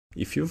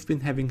If you've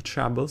been having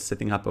trouble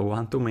setting up a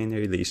one-to-many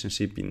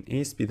relationship in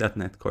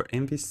ASP.NET Core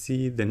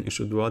MVC, then you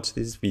should watch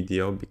this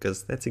video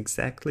because that's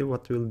exactly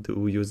what we'll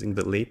do using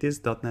the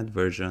latest .NET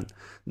version,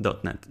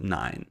 .NET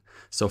 9.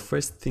 So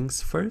first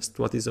things first,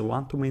 what is a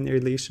one-to-many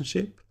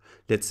relationship?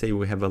 Let's say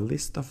we have a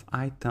list of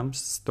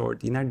items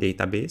stored in our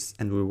database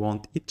and we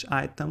want each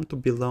item to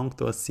belong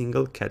to a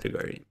single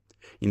category.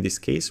 In this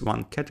case,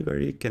 one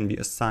category can be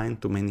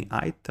assigned to many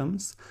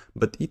items,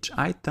 but each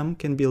item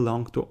can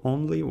belong to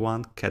only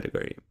one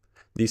category.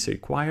 This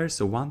requires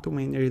a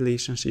one-to-many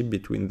relationship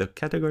between the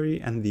category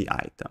and the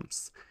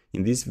items.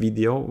 In this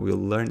video, we'll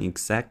learn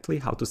exactly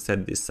how to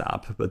set this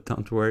up, but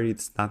don't worry,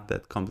 it's not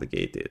that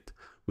complicated.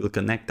 We'll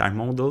connect our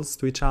models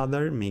to each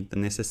other, make the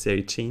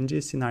necessary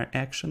changes in our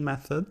action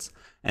methods,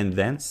 and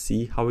then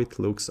see how it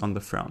looks on the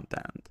front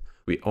end.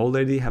 We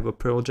already have a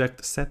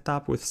project set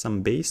up with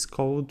some base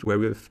code where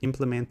we've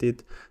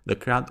implemented the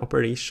CRUD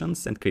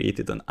operations and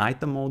created an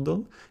item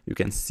model. You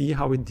can see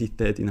how we did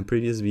that in a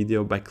previous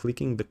video by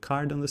clicking the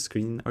card on the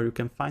screen, or you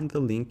can find the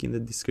link in the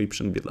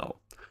description below.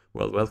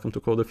 Well, welcome to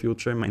Code the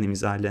Future. My name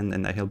is Arlen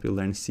and I help you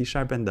learn C#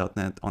 and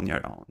 .NET on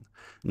your own.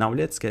 Now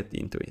let's get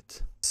into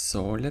it.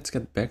 So let's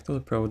get back to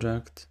the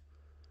project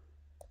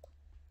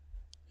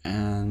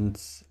and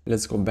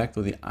let's go back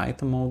to the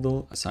item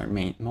model as our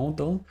main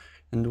model.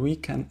 And we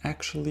can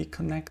actually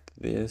connect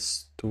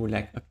this to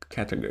like a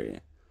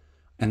category.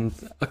 And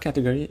a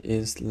category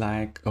is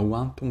like a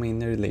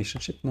one-to-many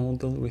relationship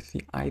model with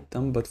the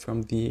item, but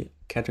from the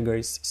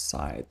category's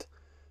side.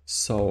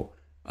 So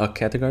a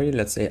category,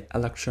 let's say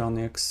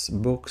electronics,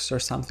 books, or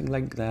something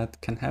like that,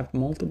 can have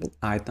multiple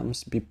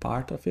items be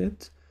part of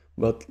it,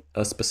 but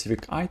a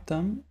specific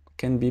item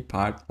can be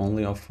part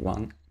only of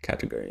one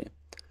category.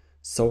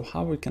 So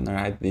how we can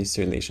write this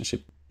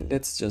relationship?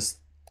 Let's just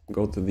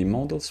go to the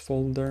models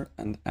folder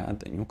and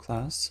add a new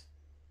class.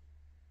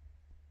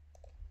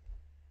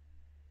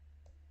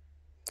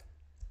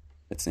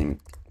 Let's name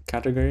it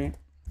category.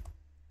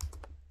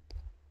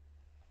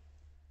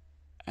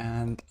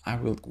 And I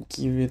will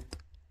give it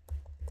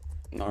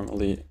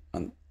normally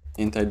an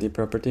int ID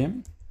property,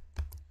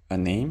 a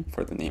name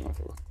for the name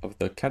of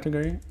the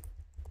category.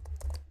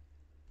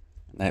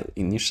 And I'll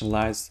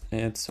initialize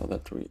it so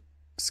that we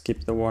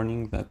skip the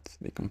warning that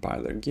the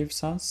compiler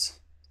gives us.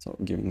 So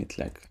giving it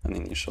like an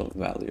initial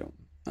value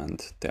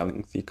and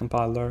telling the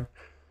compiler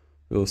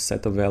we'll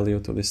set a value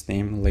to this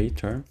name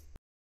later.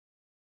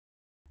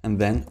 And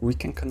then we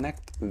can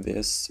connect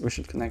this, we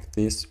should connect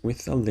this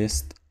with a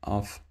list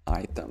of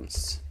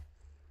items.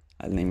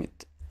 I'll name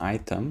it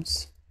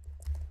items.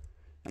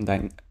 And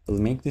I will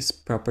make this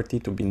property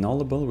to be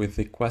nullable with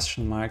the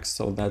question mark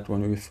so that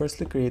when we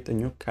firstly create a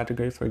new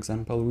category, for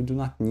example, we do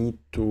not need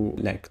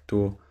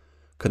to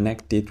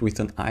connect it with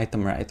an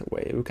item right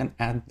away. We can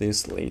add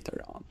this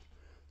later on.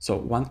 So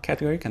one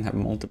category can have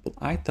multiple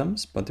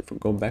items, but if we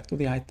go back to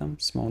the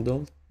items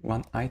model,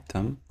 one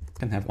item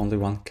can have only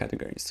one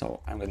category. So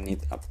I'm going to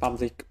need a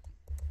public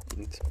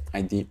int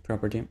ID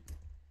property,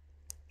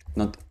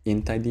 not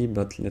int ID,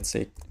 but let's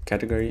say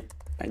category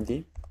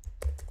ID,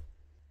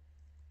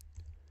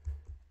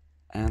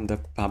 and a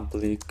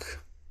public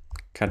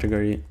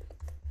category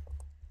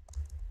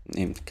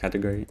named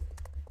category.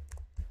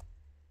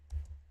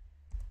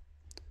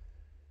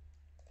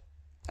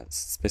 Let's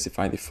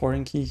specify the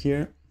foreign key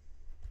here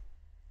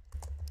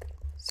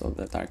so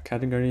that our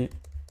category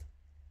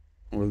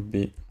will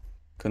be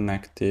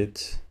connected,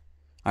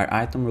 our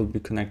item will be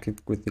connected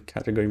with the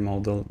category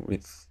model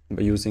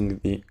by using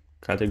the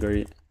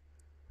category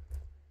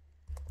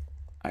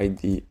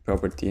ID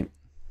property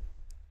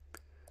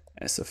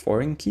as a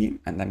foreign key.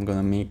 And I'm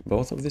gonna make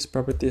both of these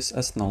properties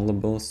as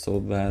nullable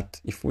so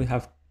that if we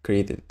have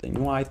created a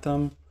new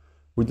item,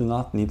 we do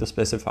not need to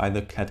specify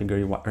the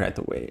category right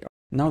away.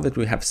 Now that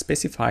we have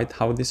specified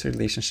how this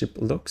relationship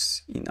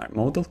looks in our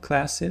model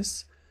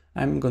classes,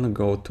 I'm gonna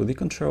go to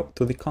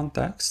the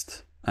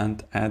context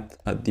and add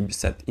a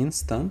dbset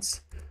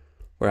instance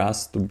for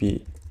us to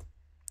be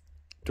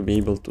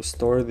able to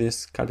store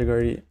this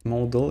category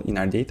model in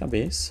our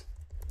database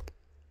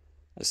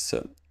as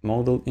a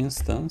model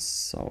instance.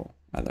 So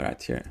I'll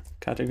write here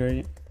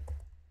category,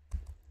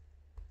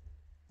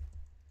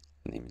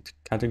 name it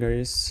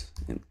categories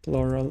in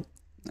plural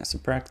as a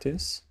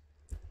practice.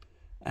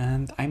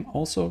 And I'm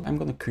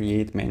going to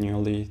create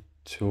manually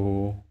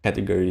 2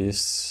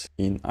 categories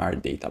in our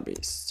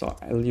database. So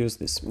I'll use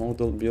this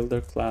model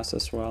builder class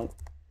as well,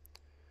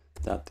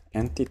 that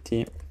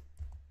entity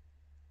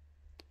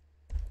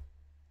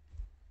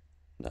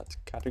that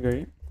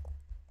category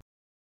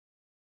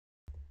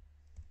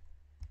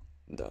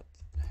that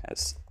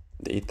has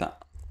data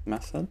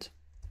method.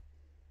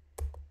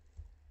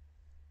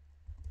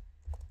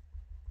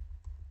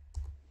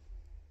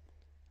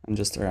 And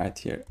just write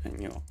here a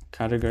new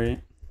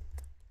category.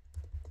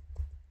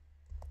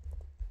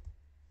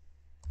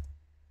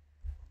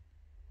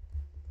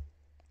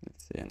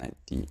 Let's say an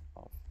ID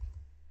of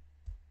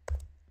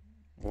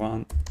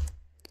 1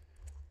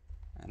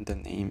 and the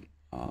name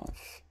of,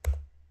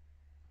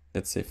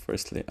 let's say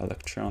firstly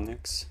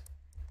electronics,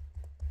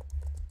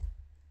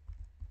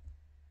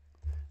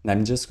 And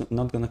I'm just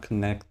not gonna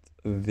connect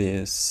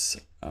this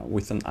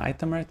with an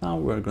item right now.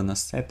 We're gonna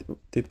set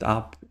it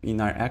up in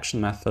our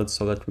action method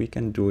so that we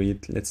can do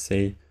it, let's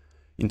say,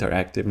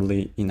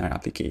 interactively in our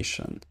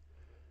application.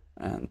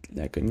 And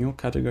like a new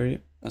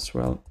category as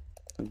well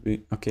would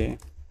be okay.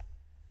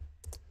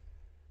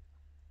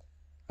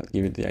 I'll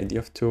give it the ID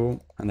of 2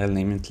 and I'll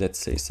name it, let's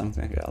say,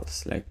 something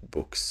else like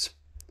books.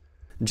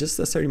 Just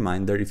as a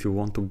reminder, if you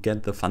want to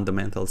get the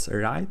fundamentals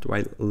right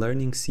while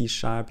learning C#,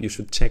 you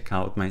should check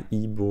out my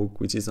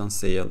ebook, which is on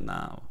sale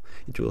now.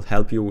 It will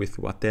help you with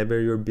whatever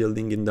you're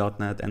building in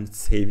 .NET and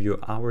save you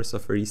hours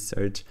of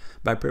research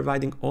by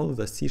providing all of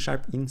the C#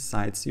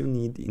 insights you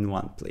need in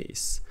one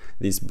place.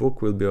 This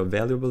book will be a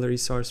valuable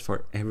resource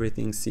for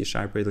everything C#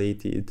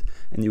 related,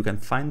 and you can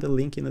find the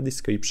link in the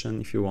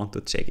description if you want to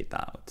check it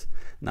out.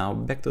 Now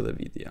back to the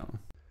video.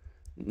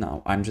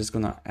 Now I'm just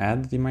gonna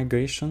add the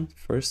migration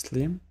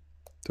firstly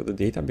to the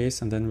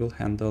database, and then we'll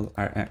handle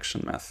our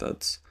action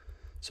methods.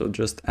 So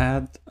just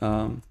add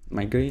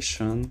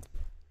migration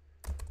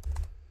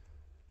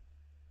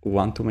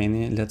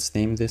one-to-many. Let's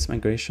name this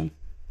migration.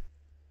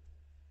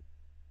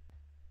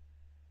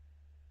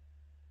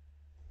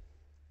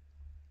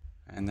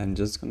 And I'm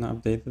just gonna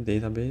update the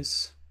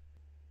database.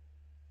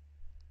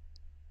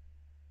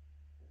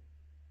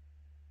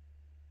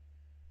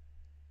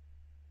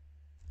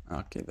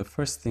 Okay, the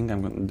first thing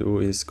I'm gonna do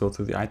is go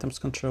to the items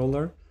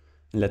controller.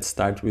 Let's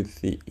start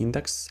with the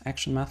index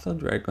action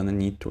method. We're gonna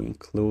need to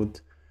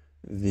include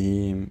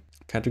the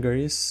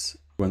categories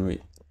when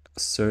we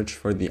search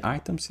for the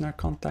items in our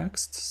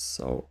context.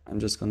 So I'm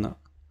just gonna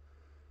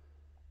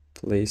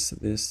place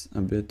this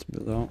a bit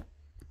below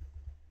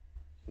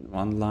in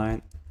one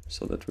line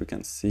so that we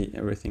can see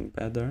everything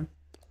better.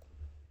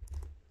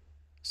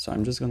 So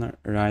I'm just gonna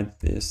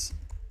write this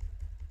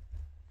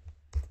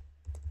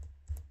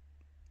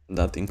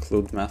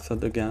 .include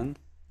method again.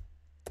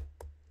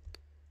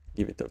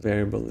 Give it a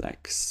variable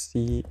like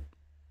C,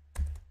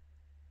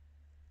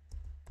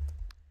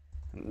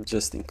 and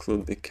just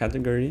include the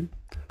category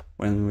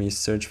when we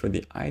search for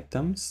the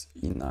items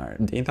in our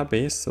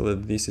database so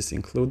that this is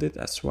included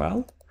as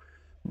well.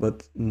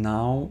 But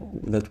now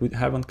that we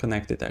haven't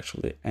connected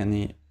actually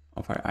any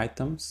of our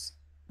items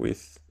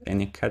with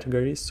any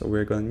categories, so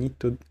we're going to need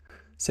to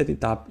set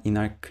it up in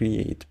our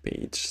create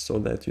page so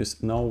that you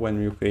know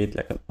when you create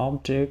like an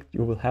object,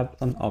 you will have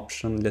an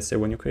option. Let's say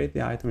when you create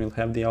the item, you'll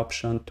have the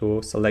option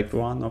to select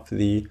one of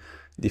the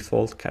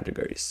default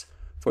categories.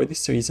 For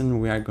this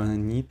reason, we are going to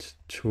need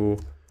to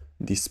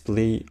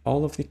display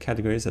all of the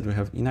categories that we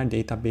have in our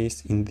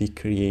database in the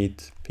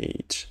create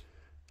page.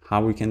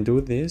 How we can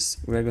do this?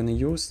 We're going to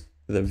use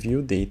the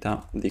view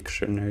data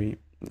dictionary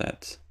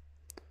that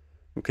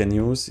we can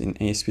use in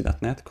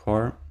ASP.NET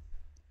Core.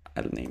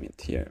 I'll name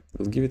it here.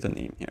 We'll give it a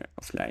name here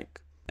of like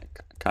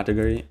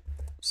categories.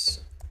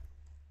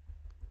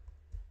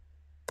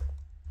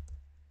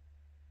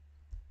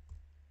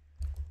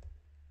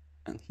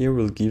 And here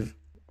we'll give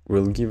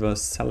a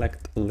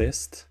select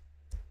list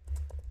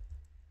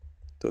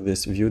to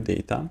this view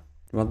data.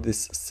 What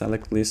this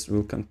select list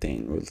will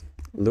contain, we'll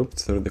loop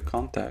through the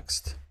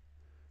context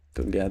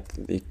to get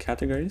the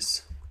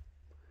categories,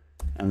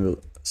 and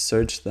we'll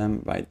search them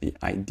by the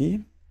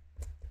ID.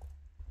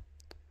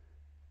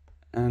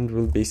 And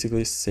we'll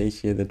basically say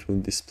here that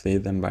we'll display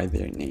them by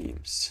their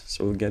names.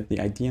 So we'll get the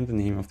ID and the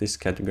name of these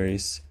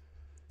categories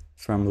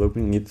from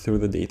looping it through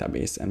the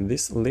database. And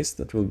this list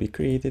that will be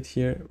created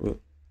here, will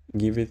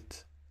give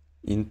it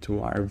into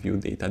our view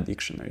data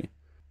dictionary.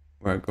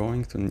 We're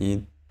going to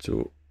need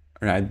to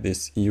write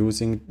this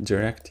using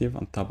directive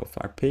on top of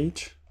our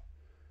page.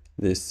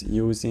 This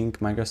using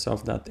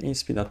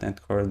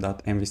Microsoft.ASP.NET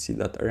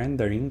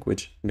Core.MVC.rendering,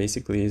 which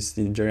basically is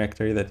the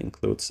directory that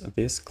includes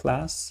this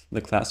class,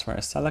 the class for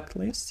our select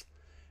list.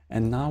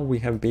 And now we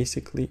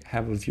basically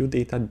have a view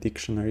data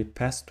dictionary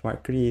passed to our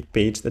create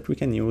page that we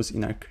can use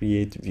in our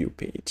create view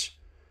page.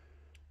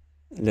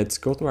 Let's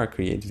go to our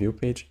create view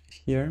page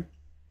here.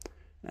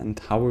 And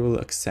how we will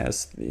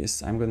access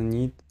this, I'm going to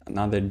need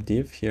another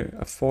div here,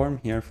 a form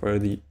here for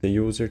the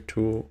user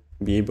to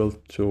be able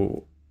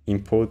to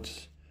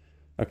input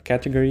a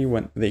category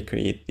when they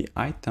create the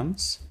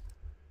items.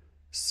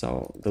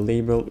 So the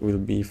label will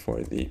be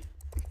for the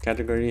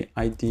category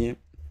ID.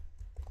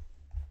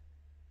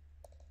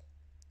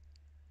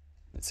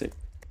 Let's say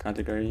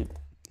category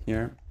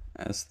here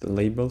as the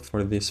label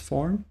for this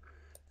form.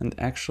 And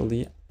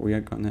actually we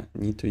are gonna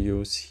need to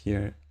use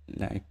here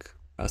like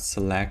a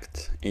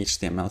select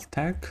HTML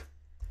tag.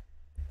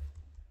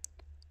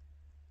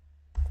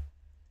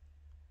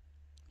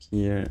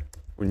 Here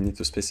we need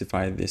to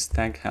specify this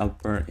tag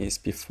helper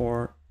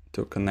ASP4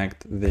 to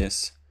connect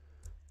this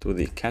to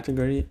the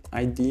category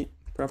ID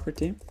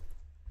property.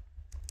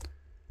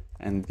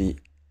 And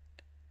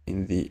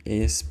in the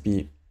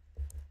ASP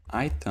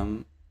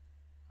item,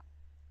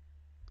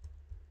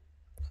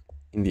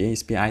 in the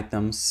ASP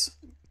items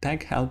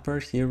tag helper,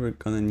 here we're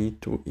gonna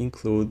need to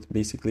include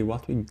basically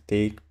what we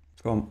take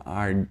from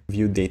our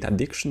view data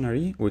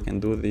dictionary. We can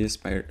do this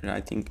by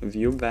writing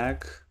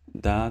viewback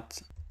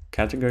dot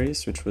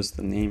categories, which was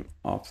the name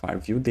of our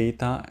view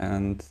data,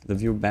 and the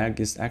view bag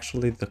is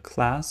actually the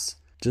class,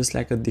 just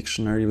like a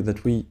dictionary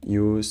that we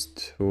use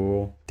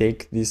to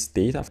take this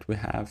data that we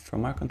have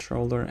from our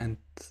controller and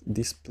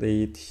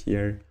display it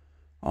here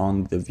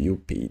on the view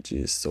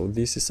pages. So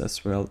this is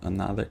as well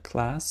another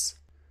class,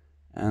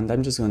 and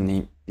I'm just going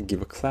to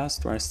give a class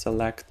to our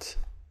select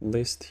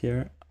list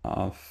here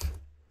of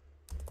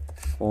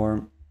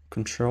form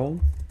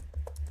control.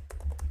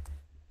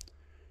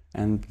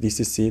 And this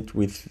is it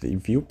with the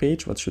view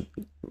page. What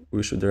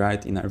we should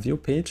write in our view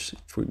page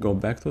if we go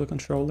back to the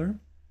controller.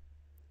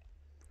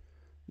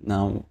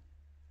 Now,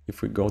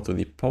 if we go to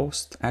the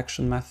post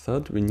action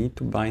method, we need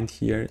to bind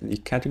here the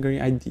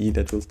category ID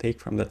that we'll take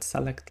from that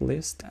select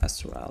list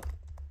as well.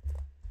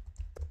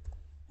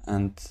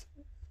 And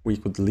we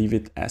could leave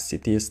it as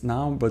it is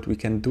now, but we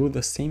can do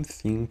the same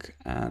thing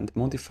and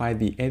modify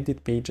the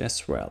edit page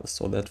as well,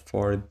 so that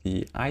for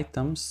the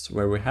items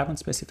where we haven't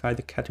specified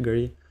the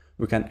category,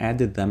 we can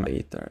edit them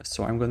later.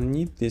 So I'm going to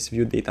need this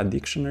view data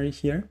dictionary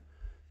here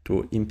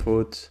to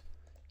input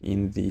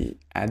in the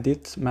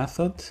edit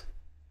method,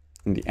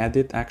 in the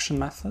edit action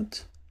method.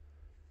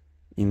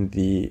 In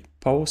the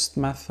post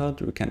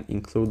method, we can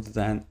include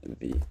then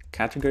the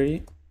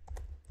category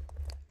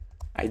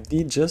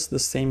ID, just the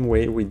same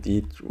way we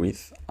did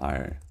with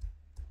our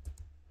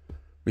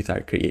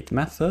create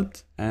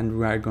method. And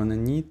we are going to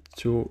need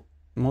to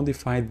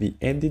modify the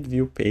edit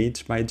view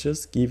page by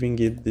just giving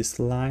it this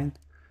line,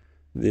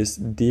 this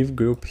div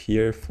group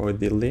here for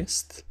the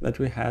list that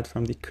we had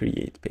from the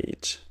create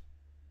page.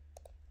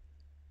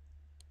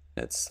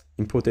 Let's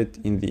input it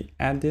in the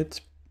edit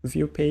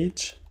view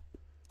page.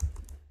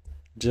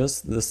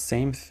 Just the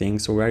same thing.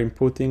 So we're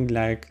inputting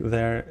like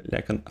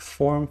a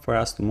form for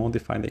us to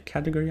modify the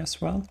category as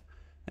well.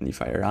 And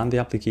if I run the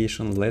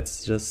application,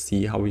 let's just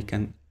see how we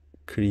can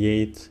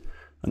create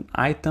an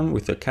item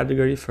with a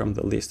category from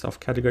the list of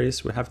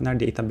categories we have in our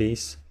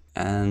database,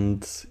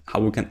 and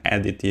how we can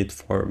edit it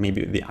for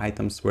maybe the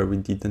items where we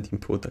didn't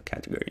input a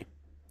category.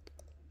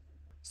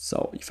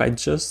 So if I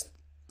just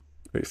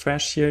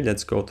refresh here,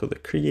 let's go to the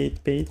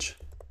create page.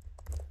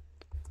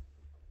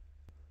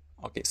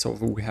 Okay, so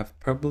we have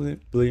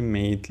probably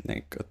made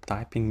like a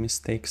typing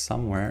mistake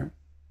somewhere.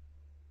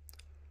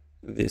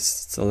 This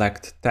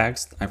select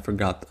text, I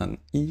forgot an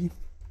E.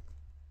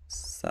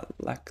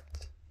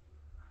 Select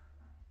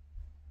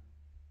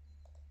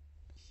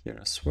here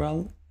as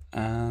well.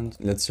 And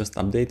let's just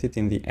update it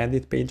in the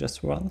edit page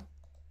as well.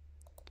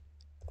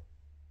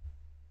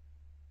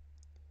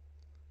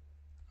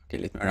 Okay,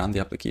 let me run the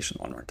application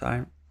one more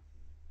time.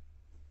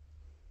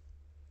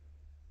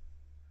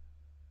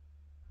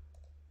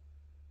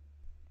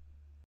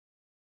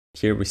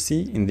 Here we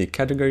see in the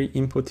category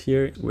input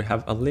here, we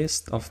have a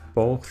list of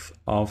both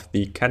of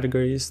the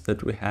categories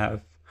that we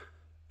have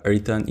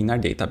written in our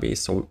database.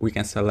 So we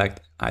can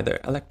select either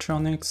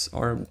electronics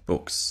or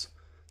books.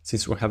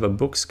 Since we have a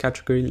books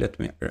category, let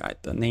me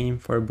write the name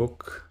for a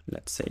book.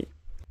 Let's say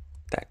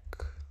tech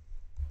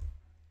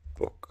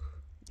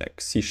book, like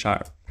C#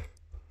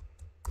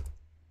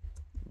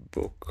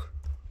 book.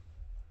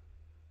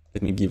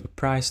 Let me give a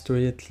price to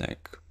it,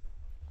 like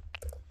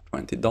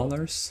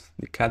 $20.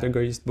 The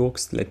category is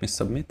books. Let me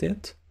submit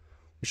it.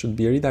 We should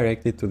be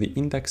redirected to the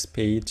index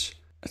page.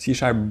 A C#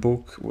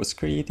 book was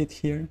created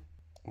here.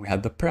 We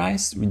had the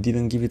price. We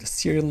didn't give it a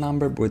serial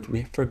number, but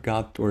we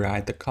forgot to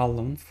write a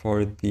column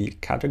for the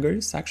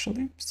categories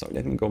actually. So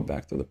let me go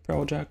back to the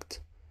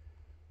project,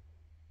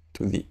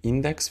 to the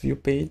index view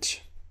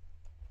page.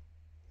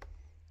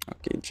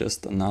 Okay,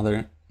 just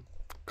another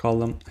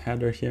column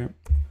header here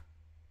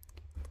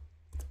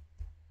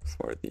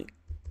for the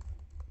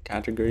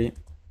category,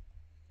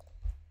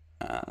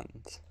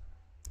 and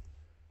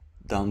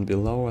down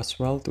below as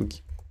well to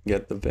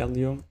get the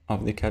value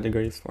of the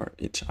category for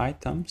each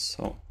item.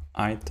 So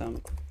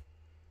item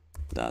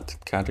dot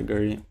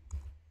category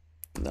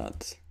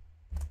dot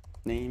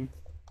name.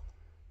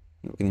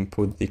 We can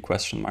input the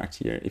question mark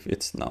here. If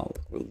it's null,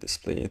 we'll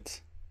display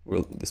it.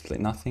 We'll display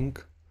nothing.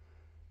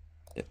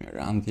 Let me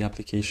run the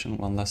application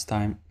one last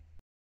time.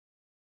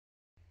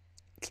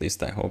 At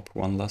least I hope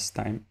one last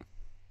time.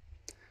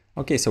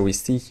 Okay, so we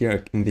see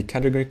here in the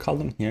category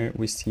column here,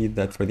 we see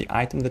that for the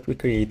item that we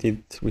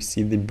created, we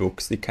see the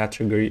books, the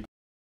category.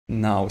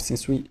 Now,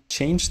 since we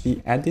changed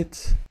the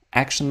edit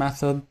action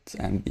method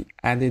and the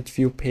edit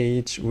view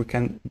page, we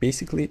can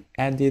basically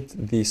edit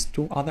these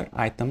two other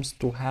items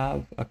to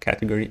have a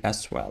category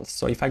as well.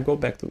 So if I go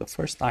back to the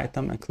first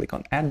item and click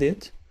on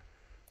edit,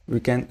 we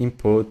can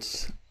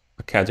input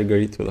a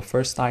category to the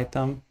first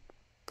item,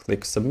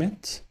 click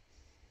submit,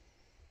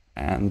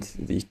 and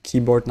the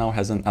keyboard now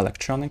has an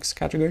electronics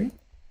category.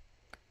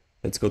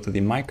 Let's go to the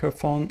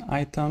microphone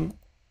item.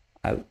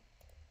 I'll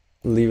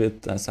leave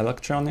it as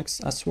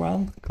electronics as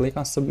well. Click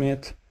on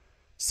submit.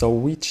 So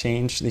we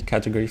changed the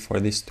category for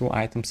these two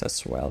items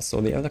as well. So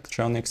the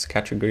electronics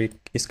category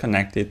is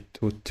connected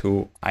to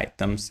two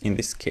items in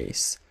this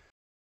case.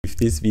 If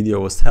this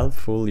video was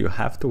helpful, you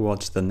have to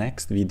watch the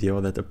next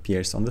video that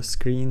appears on the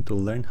screen to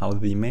learn how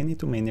the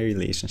many-to-many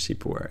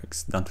relationship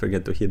works. Don't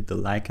forget to hit the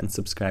like and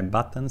subscribe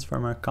buttons for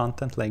more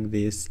content like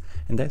this,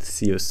 and I'll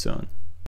see you soon.